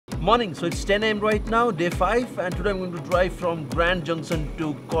Morning, so it's 10 a.m. right now, day 5, and today I'm going to drive from Grand Junction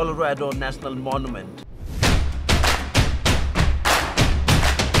to Colorado National Monument.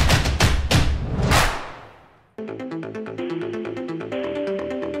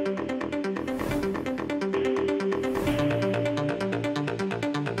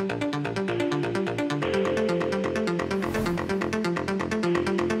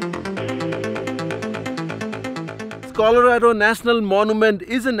 Colorado National Monument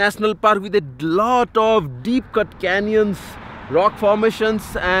is a national park with a lot of deep cut canyons, rock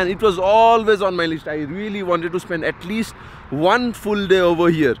formations, and it was always on my list. I really wanted to spend at least one full day over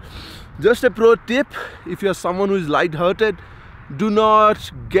here. Just a pro tip, if you're someone who is light-hearted, do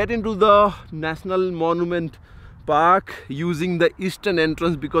not get into the National Monument Park using the eastern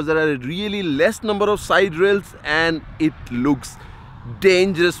entrance because there are really less number of side rails and it looks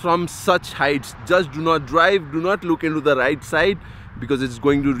dangerous from such heights. Just do not drive, do not look into the right side because it's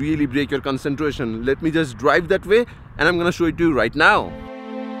going to really break your concentration. Let me just drive that way and I'm gonna show it to you right now.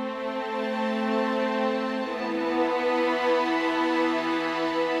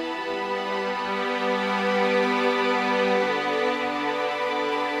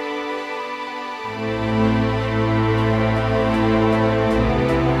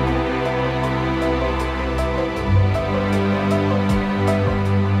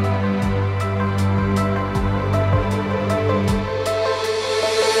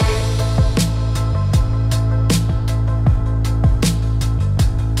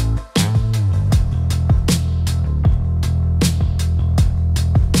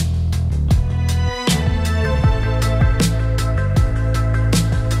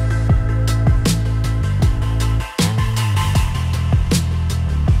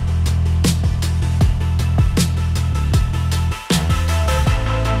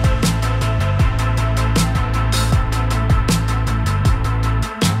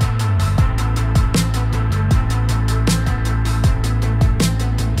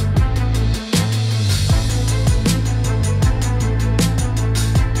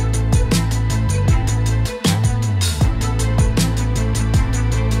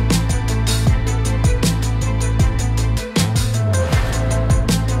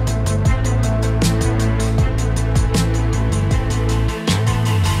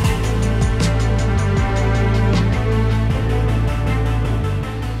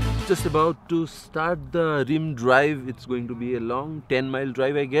 Just about to start the rim drive. It's going to be a long 10-mile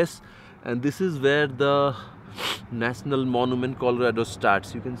drive, I guess, and this is where the National Monument Colorado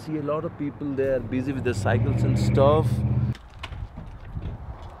starts. You can see a lot of people there busy with their cycles and stuff.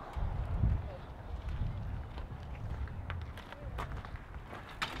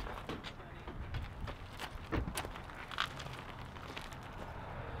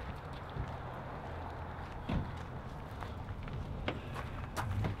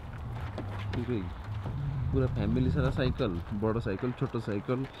 पूरा family सारा cycle, बड़ cycle, छोट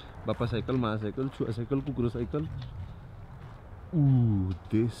cycle, बापा cycle, माँ cycle, छुआ cycle, कुकुर cycle. Ooh,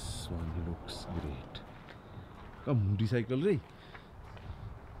 this one looks great. का मुंडी साइकिल रे.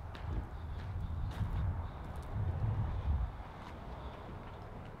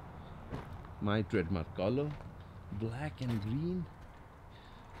 My trademark color, black and green.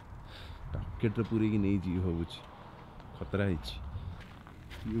 टाकेट रे पूरे की नहीं जी हो कुछ खतरा है जी.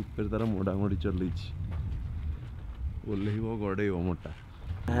 ये ऊपर तारा मोड़ा मोड़ी चल रही छी. And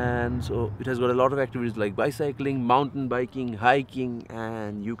so it has got a lot of activities like bicycling, mountain biking, hiking,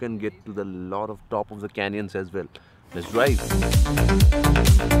 and you can get to the lot of top of the canyons as well. Let's drive.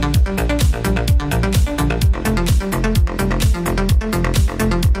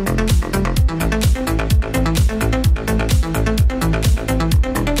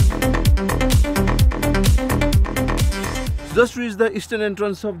 Just reached the eastern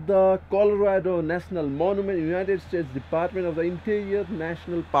entrance of the Colorado National Monument, United States Department of the Interior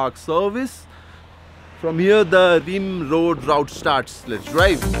National Park Service. From here the rim road route starts. Let's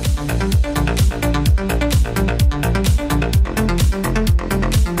drive.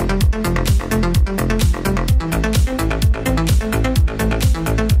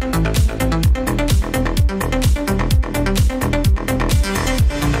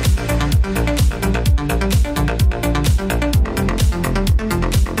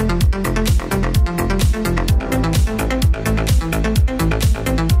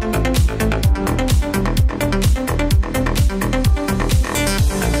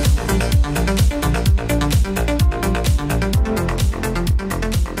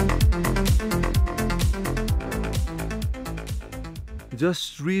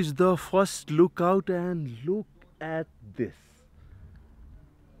 Just reached the first lookout and look at this.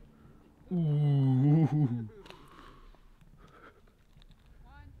 Ooh.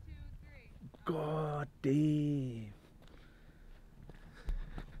 damn.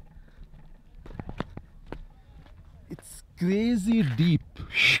 It's crazy deep.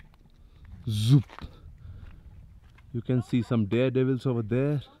 Zoop. You can see some daredevils over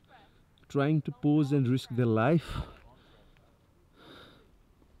there trying to pose and risk their life.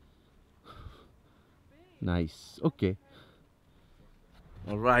 Nice. Okay.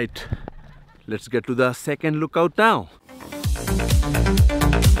 All right. Let's get to the second lookout now.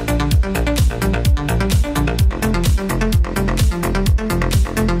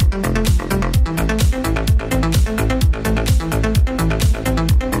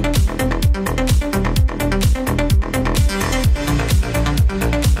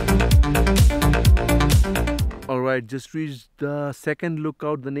 Alright, just reached the second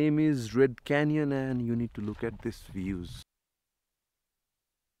lookout. The name is Red Canyon and you need to look at these views.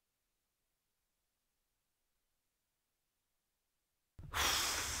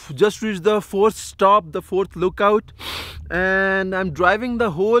 Just reached the fourth stop, the fourth lookout, and I'm driving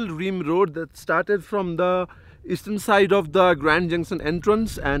the whole rim road that started from the eastern side of the Grand Junction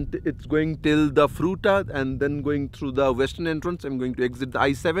entrance, and it's going till the Fruita, and then going through the western entrance. I'm going to exit the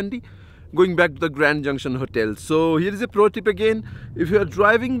I-70, going back to the Grand Junction Hotel. So here is a pro tip again. If you are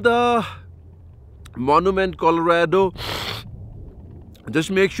driving the Monument, Colorado,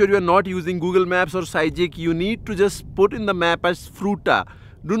 just make sure you are not using Google Maps or Cyjik. You need to just put in the map as Fruita.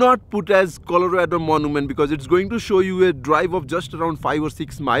 Do not put as Colorado Monument, because it's going to show you a drive of just around 5 or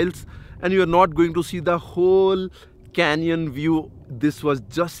 6 miles and you are not going to see the whole canyon view. This was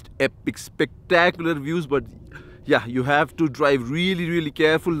just epic, spectacular views, but yeah, you have to drive really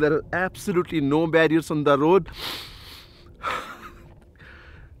careful. There are absolutely no barriers on the road.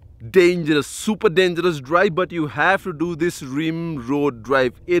 Dangerous, super dangerous drive, but you have to do this rim road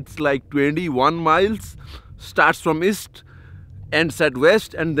drive. It's like 21 miles, starts from east, ends at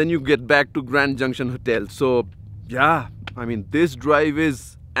west, and then you get back to Grand Junction Hotel. So yeah, I mean, this drive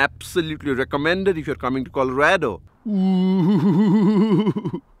is absolutely recommended if you're coming to Colorado.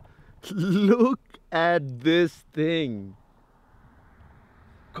 Ooh, look at this thing.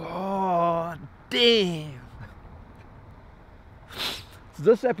 God damn. So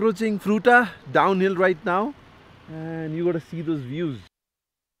just approaching Fruita, downhill right now, and you gotta see those views.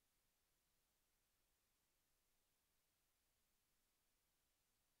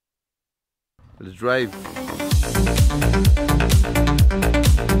 Let's drive.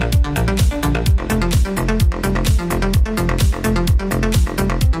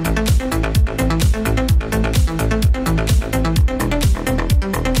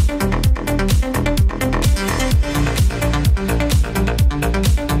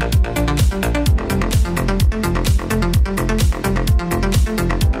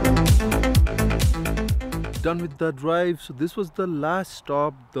 Done with the drive. So this was the last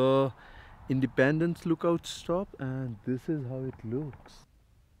stop, the Independence lookout stop, and this is how it looks.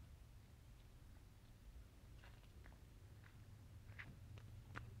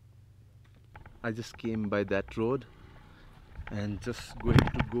 I just came by that road and just going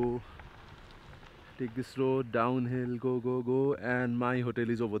to go take this road downhill, go, and my hotel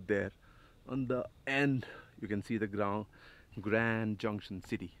is over there on the end. You can see the Grand Junction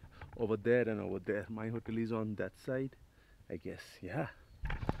city over there and over there. My hotel is on that side, I guess. Yeah.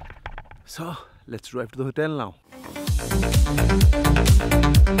 So let's drive to the hotel now.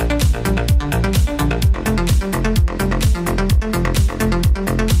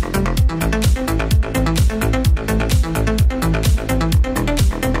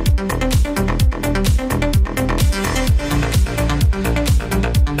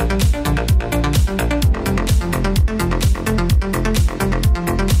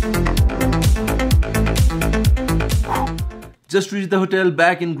 Just reached the hotel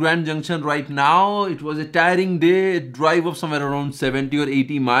back in Grand Junction right now. It was a tiring day, a drive of somewhere around 70 or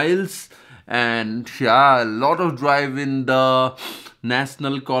 80 miles. And yeah, a lot of drive in the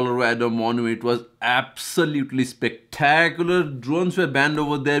National Colorado Monument. It was absolutely spectacular. Drones were banned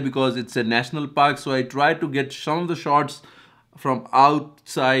over there because it's a national park. So I tried to get some of the shots from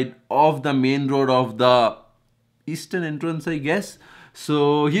outside of the main road of the eastern entrance, I guess.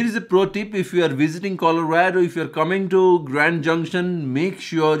 So here is a pro tip. If you are visiting Colorado, if you are coming to Grand Junction, make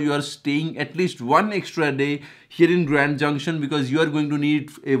sure you are staying at least one extra day here in Grand Junction, because you are going to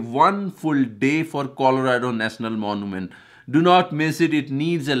need a 1 full day for Colorado National Monument. Do not miss it. It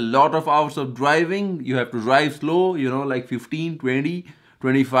needs a lot of hours of driving. You have to drive slow, you know, like 15, 20,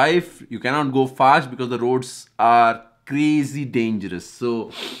 25. You cannot go fast because the roads are crazy dangerous.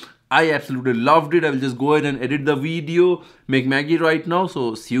 So I absolutely loved it. I will just go ahead and edit the video, make Maggie right now.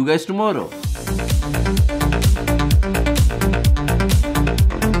 So see you guys tomorrow.